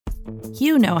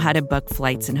You know how to book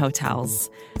flights and hotels.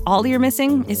 All you're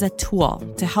missing is a tool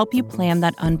to help you plan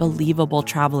that unbelievable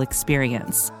travel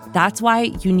experience. That's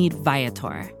why you need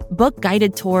Viator. Book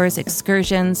guided tours,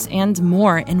 excursions, and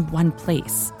more in one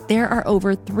place. There are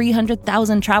over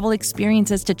 300,000 travel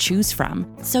experiences to choose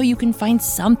from, so you can find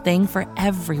something for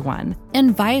everyone.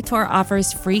 And Viator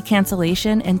offers free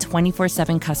cancellation and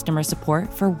 24/7 customer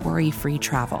support for worry-free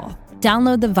travel.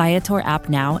 Download the Viator app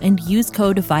now and use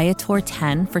code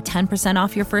Viator10 for 10%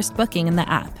 off your first booking in the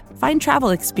app. Find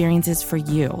travel experiences for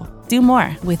you. Do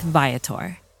more with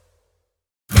Viator.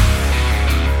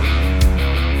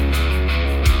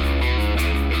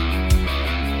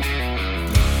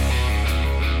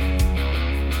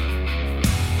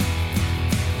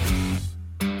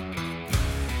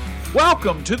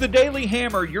 Welcome to the Daily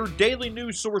Hammer, your daily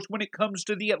news source when it comes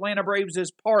to the Atlanta Braves as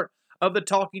part of the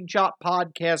Talking Chop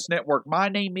Podcast Network. My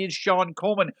name is Sean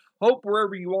Coleman. Hope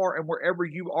wherever you are and wherever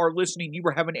you are listening, you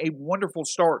are having a wonderful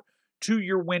start to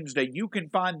your Wednesday. You can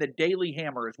find the Daily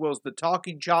Hammer as well as the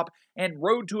Talking Chop and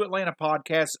Road to Atlanta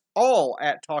podcasts all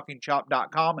at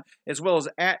TalkingChop.com as well as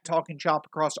at Talking Chop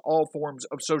across all forms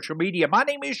of social media. My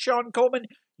name is Sean Coleman.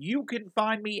 You can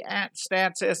find me at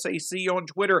StatsSAC on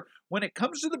Twitter. When it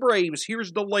comes to the Braves,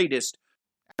 here's the latest.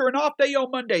 After an off day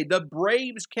on Monday, the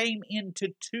Braves came into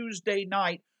Tuesday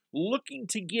night looking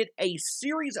to get a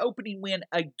series opening win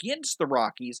against the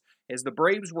Rockies as the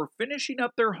Braves were finishing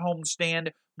up their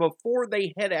homestand before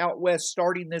they head out west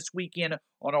starting this weekend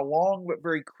on a long but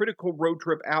very critical road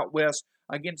trip out west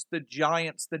against the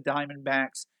Giants, the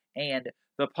Diamondbacks, and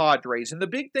the Padres. And the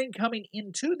big thing coming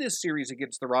into this series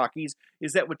against the Rockies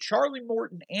is that with Charlie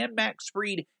Morton and Max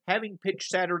Fried having pitched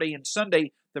Saturday and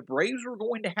Sunday, the Braves were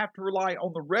going to have to rely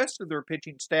on the rest of their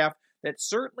pitching staff that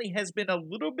certainly has been a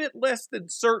little bit less than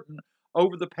certain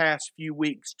over the past few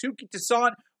weeks. Touki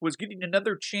Toussaint was getting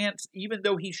another chance even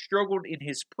though he struggled in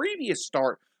his previous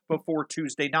start before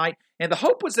Tuesday night. And the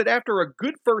hope was that after a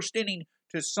good first inning,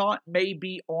 Toussaint may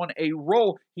be on a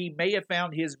roll. He may have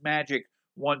found his magic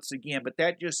once again, but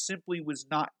that just simply was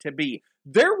not to be.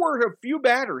 There were a few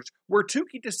batters where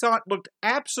Touki Toussaint looked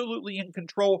absolutely in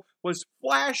control, was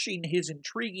flashing his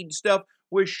intriguing stuff,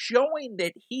 was showing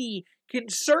that he can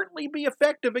certainly be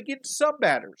effective against some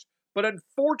batters. But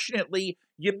unfortunately,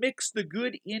 you mix the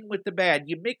good in with the bad.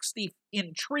 You mix the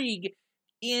intrigue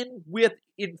in with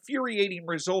infuriating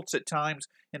results at times,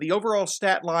 and the overall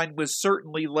stat line was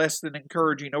certainly less than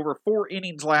encouraging. Over 4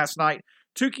 innings last night,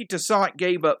 Touki Toussaint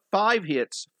gave up 5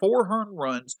 hits, 4 earned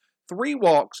runs, 3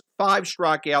 walks, 5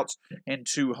 strikeouts, and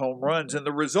 2 home runs. And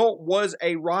the result was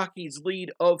a Rockies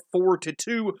lead of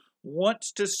 4-2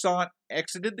 once Toussaint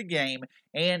exited the game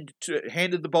and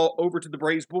handed the ball over to the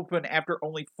Braves bullpen after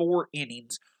only 4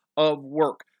 innings of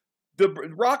work. The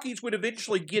Rockies would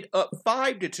eventually get up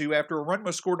 5-2 after a run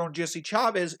was scored on Jesse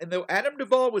Chavez, and though Adam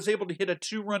Duvall was able to hit a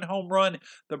 2-run home run,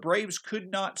 the Braves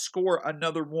could not score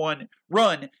another run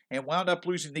and wound up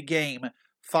losing the game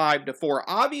 5-4.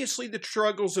 Obviously, the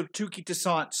struggles of Touki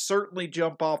Toussaint certainly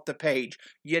jump off the page.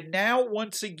 You now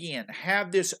once again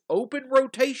have this open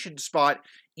rotation spot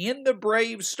in the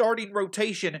Braves starting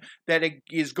rotation that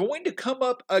is going to come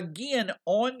up again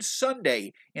on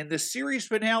Sunday in the series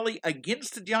finale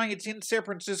against the Giants in San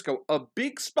Francisco. A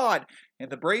big spot,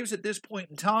 and the Braves at this point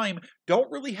in time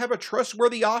don't really have a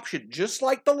trustworthy option, just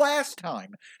like the last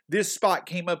time this spot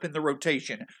came up in the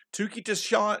rotation. Touki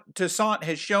Toussaint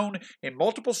has shown in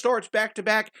multiple starts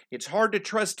back-to-back, it's hard to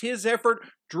trust his effort.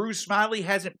 Drew Smyly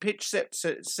hasn't pitched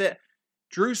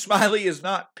Drew Smyly has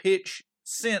not pitched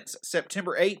since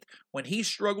September 8th when he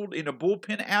struggled in a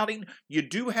bullpen outing. You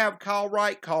do have Kyle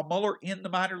Wright, Kyle Muller in the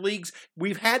minor leagues.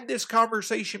 We've had this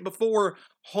conversation before.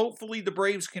 Hopefully the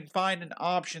Braves can find an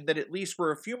option that at least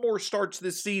for a few more starts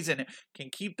this season can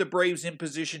keep the Braves in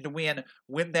position to win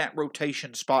when that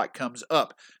rotation spot comes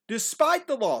up. Despite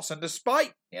the loss and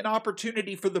despite an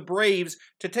opportunity for the Braves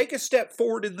to take a step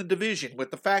forward in the division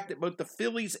with the fact that both the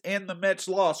Phillies and the Mets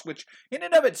lost, which in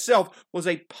and of itself was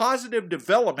a positive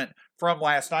development from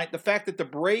last night, the fact that the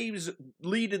Braves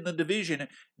lead in the division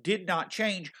did not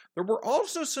change. There were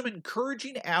also some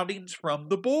encouraging outings from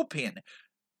the bullpen.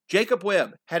 Jacob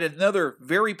Webb had another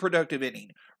very productive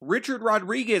inning. Richard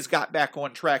Rodriguez got back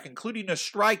on track, including a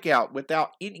strikeout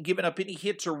without giving up any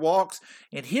hits or walks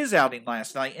in his outing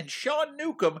last night. And Sean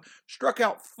Newcomb struck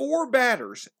out 4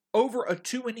 batters over a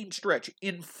 2-inning stretch.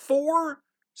 In 4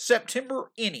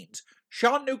 September innings,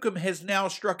 Sean Newcomb has now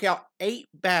struck out 8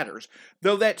 batters.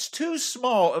 Though that's too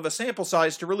small of a sample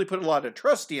size to really put a lot of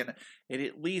trust in, it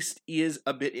at least is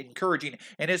a bit encouraging.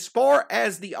 And as far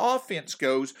as the offense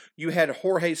goes, you had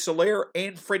Jorge Soler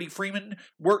and Freddie Freeman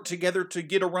work together to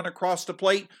get a run across the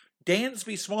plate.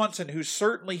 Dansby Swanson, who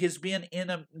certainly has been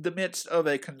in the midst of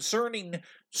a concerning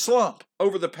slump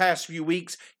over the past few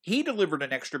weeks, he delivered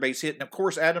an extra base hit. And, of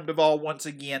course, Adam Duvall once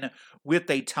again with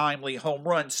a timely home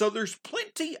run. So there's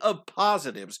plenty of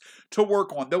positives to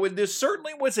work on. Though this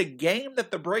certainly was a game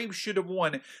that the Braves should have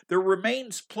won, there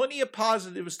remains plenty of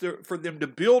positives for them to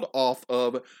build off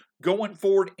of going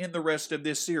forward in the rest of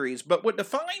this series. But what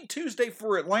defined Tuesday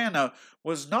for Atlanta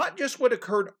was not just what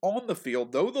occurred on the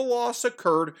field. Though the loss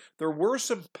occurred, there were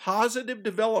some positive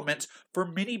developments for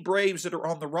many Braves that are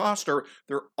on the roster.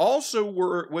 There also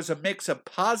was a mix of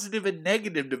positive and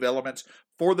negative developments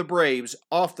for the Braves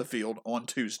off the field on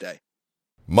Tuesday.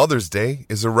 Mother's Day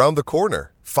is around the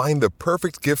corner. Find the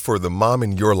perfect gift for the mom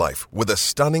in your life with a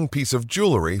stunning piece of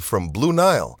jewelry from Blue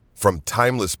Nile. From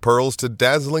timeless pearls to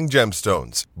dazzling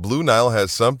gemstones, Blue Nile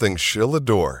has something she'll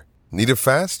adore. Need it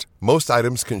fast? Most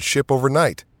items can ship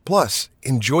overnight. Plus,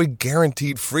 enjoy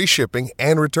guaranteed free shipping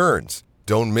and returns.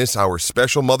 Don't miss our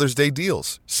special Mother's Day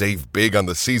deals. Save big on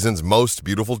the season's most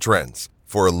beautiful trends.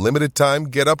 For a limited time,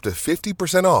 get up to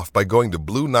 50% off by going to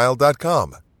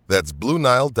BlueNile.com. That's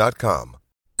BlueNile.com.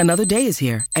 Another day is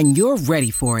here, and you're ready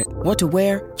for it. What to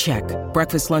wear? Check.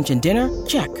 Breakfast, lunch, and dinner?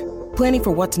 Check. Planning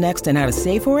for what's next and how to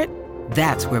save for it?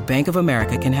 That's where Bank of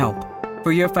America can help.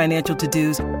 For your financial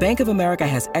to-dos, Bank of America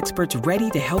has experts ready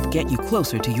to help get you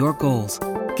closer to your goals.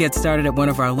 Get started at one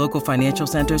of our local financial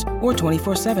centers or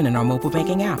 24/7 in our mobile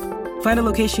banking app. Find a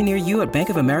location near you at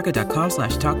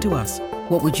bankofamerica.com/talktous.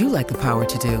 What would you like the power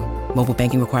to do? Mobile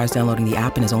banking requires downloading the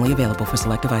app and is only available for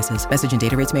select devices. Message and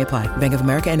data rates may apply. Bank of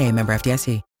America N.A., member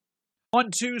FDIC. On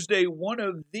Tuesday, one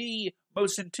of the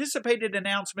most anticipated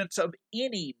announcements of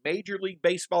any Major League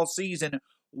Baseball season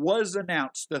was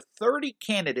announced. The 30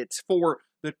 candidates for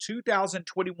the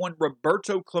 2021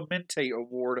 Roberto Clemente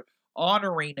Award,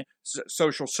 honoring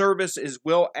social service as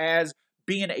well as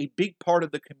being a big part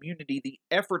of the community, the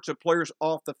efforts of players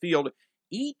off the field.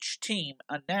 Each team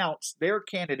announced their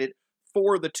candidate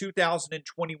for the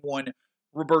 2021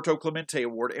 Roberto Clemente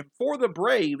Award. And for the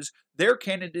Braves, their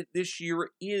candidate this year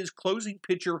is closing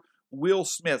pitcher Will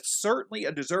Smith. Certainly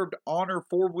a deserved honor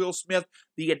for Will Smith.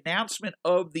 The announcement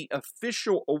of the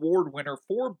official award winner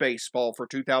for baseball for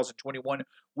 2021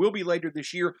 will be later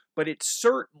this year, but it's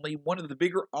certainly one of the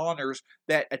bigger honors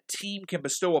that a team can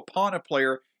bestow upon a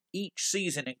player each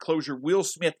season. In closure, Will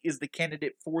Smith is the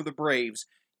candidate for the Braves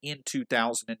in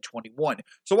 2021.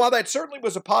 So while that certainly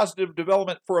was a positive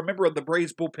development for a member of the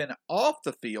Braves bullpen off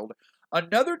the field,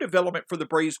 another development for the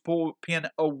Braves bullpen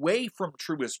away from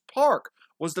Truist Park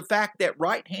was the fact that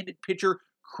right-handed pitcher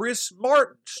Chris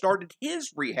Martin started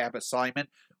his rehab assignment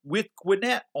with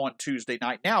Gwinnett on Tuesday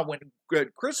night. Now, when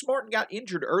Chris Martin got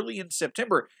injured early in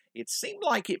September, it seemed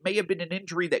like it may have been an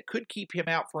injury that could keep him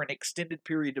out for an extended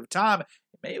period of time.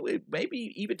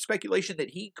 Maybe even speculation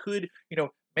that he could,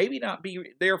 maybe not be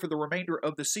there for the remainder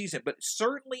of the season. But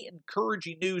certainly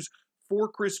encouraging news for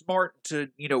Chris Martin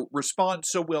to, respond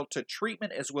so well to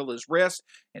treatment as well as rest.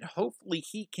 And hopefully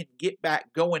he can get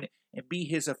back going and be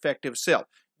his effective self.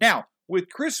 Now, with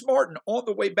Chris Martin on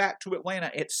the way back to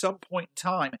Atlanta at some point in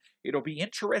time, it'll be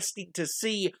interesting to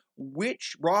see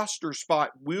which roster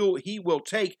spot he will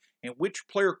take and which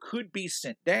player could be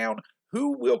sent down.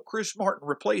 Who will Chris Martin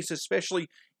replace, especially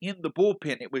in the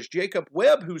bullpen? It was Jacob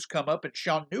Webb who's come up and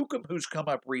Sean Newcomb who's come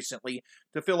up recently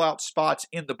to fill out spots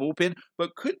in the bullpen.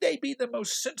 But could they be the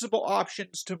most sensible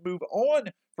options to move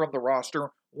on from the roster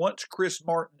once Chris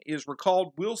Martin is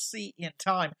recalled? We'll see in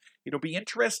time. It'll be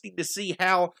interesting to see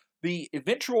how the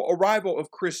eventual arrival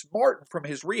of Chris Martin from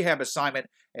his rehab assignment,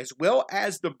 as well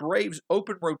as the Braves'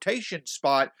 open rotation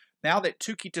spot, now that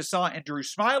Touki Toussaint and Drew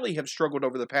Smyly have struggled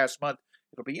over the past month,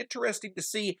 it'll be interesting to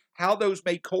see how those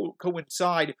may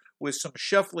coincide with some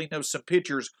shuffling of some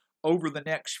pitchers over the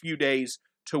next few days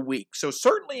to weeks. So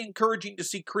certainly encouraging to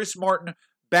see Chris Martin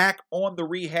back on the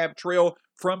rehab trail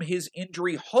from his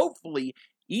injury. Hopefully,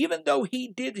 even though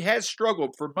he has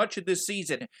struggled for much of this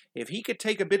season, if he could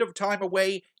take a bit of time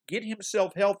away, get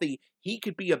himself healthy, he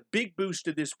could be a big boost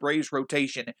to this Braves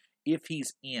rotation if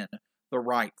he's in the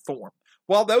right form.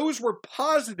 While those were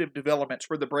positive developments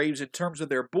for the Braves in terms of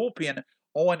their bullpen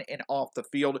on and off the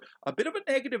field, a bit of a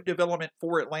negative development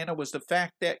for Atlanta was the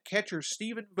fact that catcher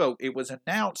Stephen Vogt, it was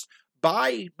announced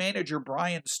by manager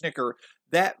Brian Snitker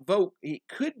that Vogt, it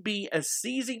could be a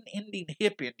season-ending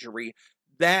hip injury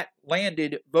that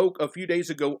landed Vogt a few days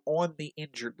ago on the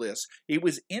injured list. It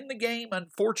was in the game,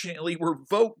 unfortunately, where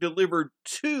Vogt delivered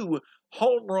 2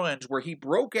 home runs, where he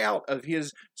broke out of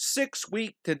his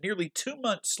 6-week to nearly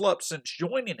 2-month slump since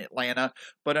joining Atlanta.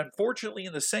 But unfortunately,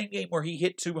 in the same game where he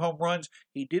hit 2 home runs,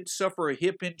 he did suffer a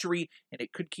hip injury, and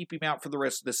it could keep him out for the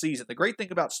rest of the season. The great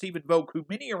thing about Stephen Vogt, who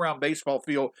many around baseball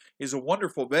feel is a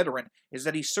wonderful veteran, is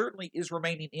that he certainly is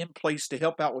remaining in place to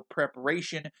help out with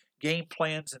preparation, game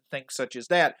plans, and things such as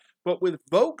that. But with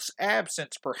Vogt's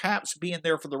absence perhaps being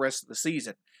there for the rest of the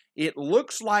season, it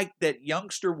looks like that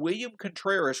youngster William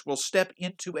Contreras will step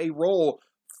into a role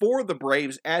for the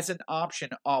Braves as an option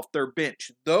off their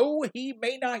bench, though he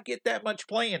may not get that much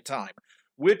playing time.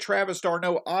 With Travis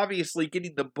d'Arnaud obviously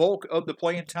getting the bulk of the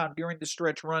playing time during the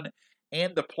stretch run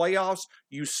and the playoffs,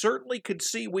 you certainly could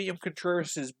see William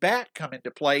Contreras' bat come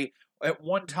into play at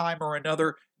one time or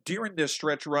another during this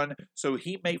stretch run, so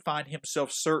he may find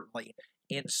himself certainly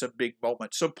in some big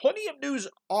moments. So plenty of news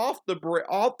off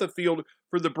the field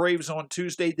for the Braves on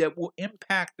Tuesday that will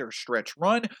impact their stretch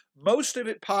run. Most of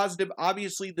it positive.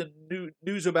 Obviously, the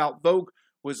news about Vogt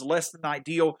was less than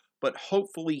ideal, but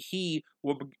hopefully he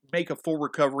will make a full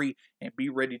recovery and be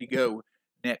ready to go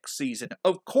next season.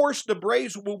 Of course, the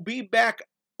Braves will be back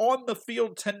on the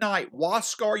field tonight.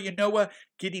 Huascar Ynoa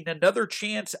getting another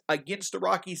chance against the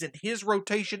Rockies in his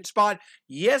rotation spot.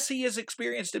 Yes, he has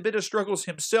experienced a bit of struggles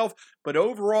himself, but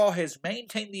overall has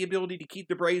maintained the ability to keep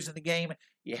the Braves in the game.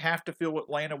 You have to feel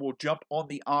Atlanta will jump on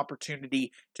the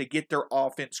opportunity to get their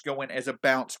offense going as a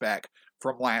bounce back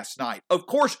from last night. Of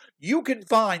course, you can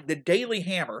find the Daily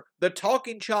Hammer, the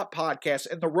Talking Chop podcast,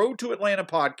 and the Road to Atlanta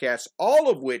podcast, all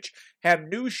of which have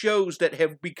new shows that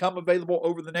have become available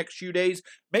over the next few days.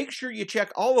 Make sure you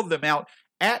check all of them out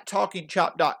at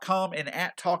TalkingChop.com and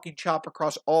at Talking Chop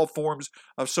across all forms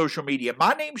of social media.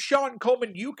 My name's Sean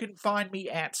Coleman. You can find me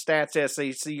at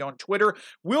StatsSAC on Twitter.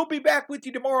 We'll be back with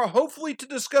you tomorrow, hopefully to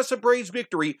discuss a Braves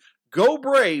victory. Go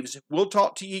Braves! We'll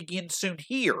talk to you again soon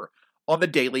here on the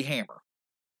Daily Hammer.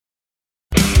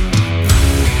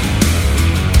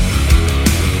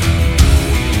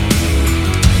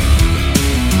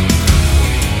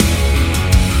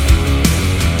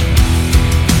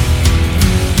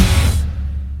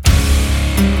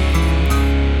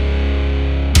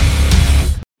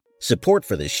 Support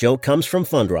for this show comes from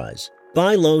Fundrise.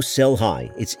 Buy low, sell high.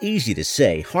 It's easy to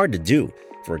say, hard to do.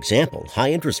 For example,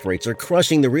 high interest rates are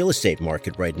crushing the real estate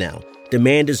market right now.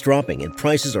 Demand is dropping and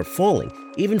prices are falling,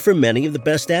 even for many of the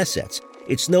best assets.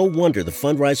 It's no wonder the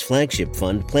Fundrise Flagship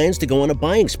Fund plans to go on a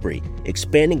buying spree,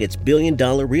 expanding its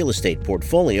billion-dollar real estate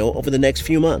portfolio over the next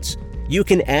few months. You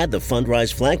can add the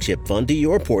Fundrise Flagship Fund to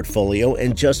your portfolio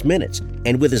in just minutes,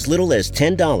 and with as little as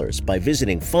 $10 by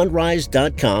visiting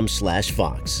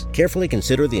fundrise.com/Fox. Carefully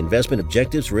consider the investment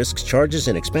objectives, risks, charges,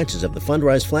 and expenses of the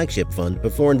Fundrise Flagship Fund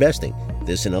before investing.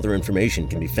 This and other information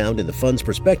can be found in the fund's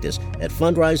prospectus at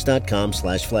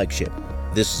fundrise.com/flagship.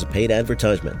 This is a paid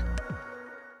advertisement.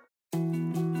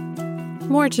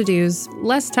 More to-dos,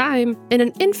 less time, and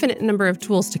an infinite number of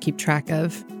tools to keep track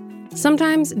of.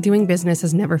 Sometimes doing business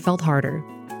has never felt harder,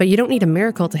 but you don't need a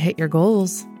miracle to hit your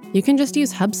goals. You can just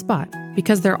use HubSpot,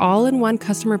 because their all-in-one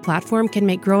customer platform can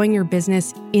make growing your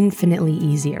business infinitely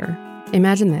easier.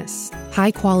 Imagine this: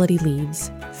 high-quality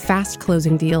leads, fast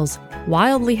closing deals,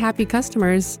 wildly happy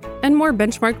customers, and more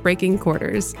benchmark-breaking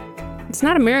quarters. It's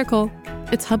not a miracle,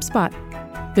 it's HubSpot.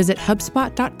 Visit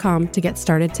HubSpot.com to get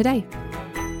started today.